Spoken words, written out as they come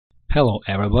Hello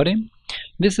everybody!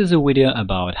 This is a video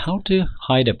about how to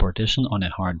hide a partition on a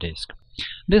hard disk.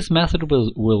 This method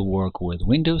will work with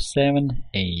Windows 7,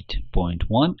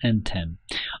 8.1 and 10.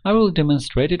 I will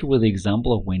demonstrate it with the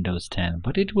example of Windows 10,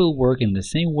 but it will work in the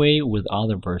same way with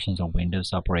other versions of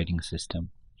Windows operating system.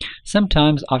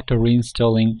 Sometimes after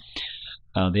reinstalling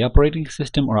the operating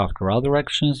system or after other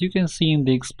actions, you can see in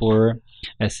the Explorer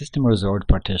a system resort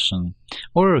partition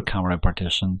or a recovery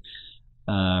partition,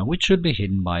 which should be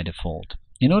hidden by default.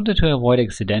 In order to avoid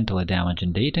accidentally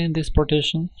damaging data in this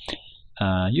partition,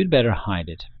 you'd better hide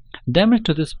it. Damage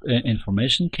to this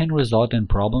information can result in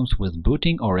problems with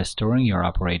booting or restoring your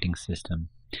operating system.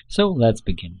 So let's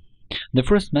begin. The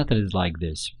first method is like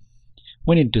this.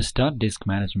 We need to start Disk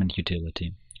Management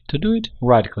utility. To do it,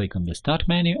 right-click on the Start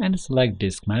menu and select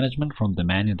Disk Management from the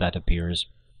menu that appears.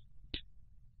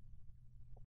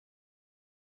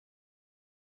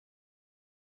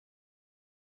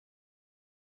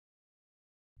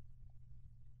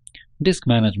 Disk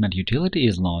Management utility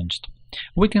is launched.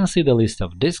 We can see the list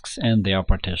of disks and their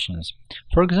partitions.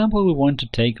 For example, we want to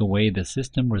take away the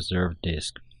system reserved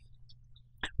disk.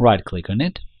 Right-click on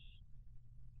it.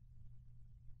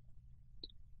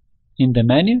 In the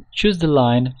menu, choose the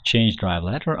line Change drive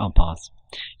letter or path.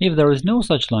 If there is no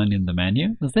such line in the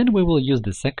menu, then we will use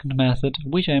the second method,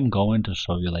 which I am going to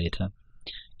show you later.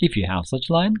 If you have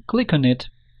such line, click on it.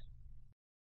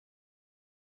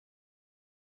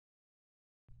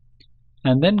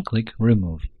 And then click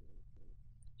Remove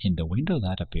in the window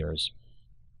that appears.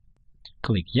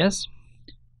 Click Yes,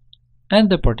 and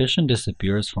the partition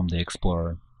disappears from the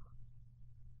Explorer.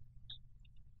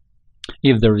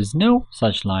 If there is no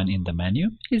such line in the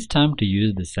menu, it's time to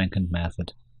use the second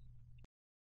method.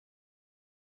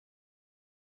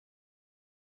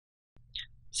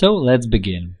 So let's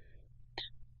begin.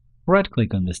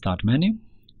 Right-click on the Start menu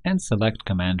and select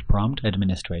Command Prompt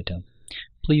Administrator.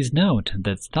 Please note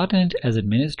that starting it as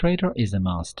administrator is a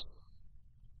must.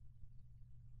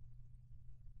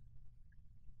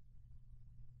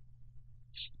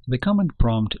 The command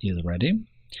prompt is ready.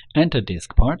 Enter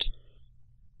disk part,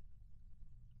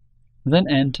 then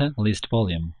enter list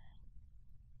volume.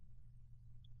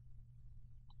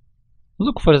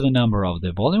 Look for the number of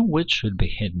the volume, which should be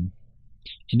hidden.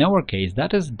 In our case,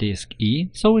 that is disk E,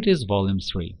 so it is volume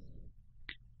 3.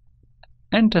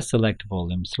 Enter select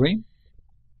volume 3.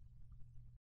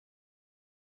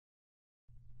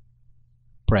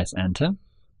 Press Enter.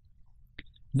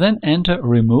 Then enter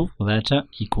remove letter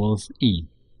equals E.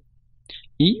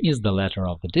 E is the letter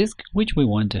of the disk which we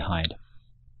want to hide.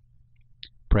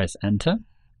 Press Enter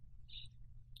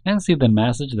and see the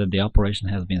message that the operation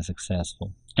has been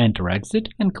successful. Enter Exit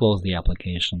and close the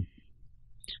application.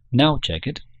 Now check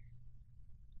it.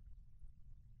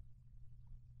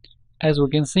 As we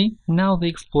can see, now the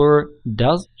Explorer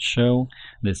does show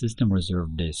the system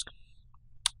reserved disk.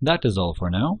 That is all for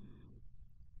now.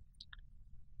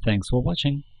 Thanks for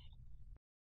watching.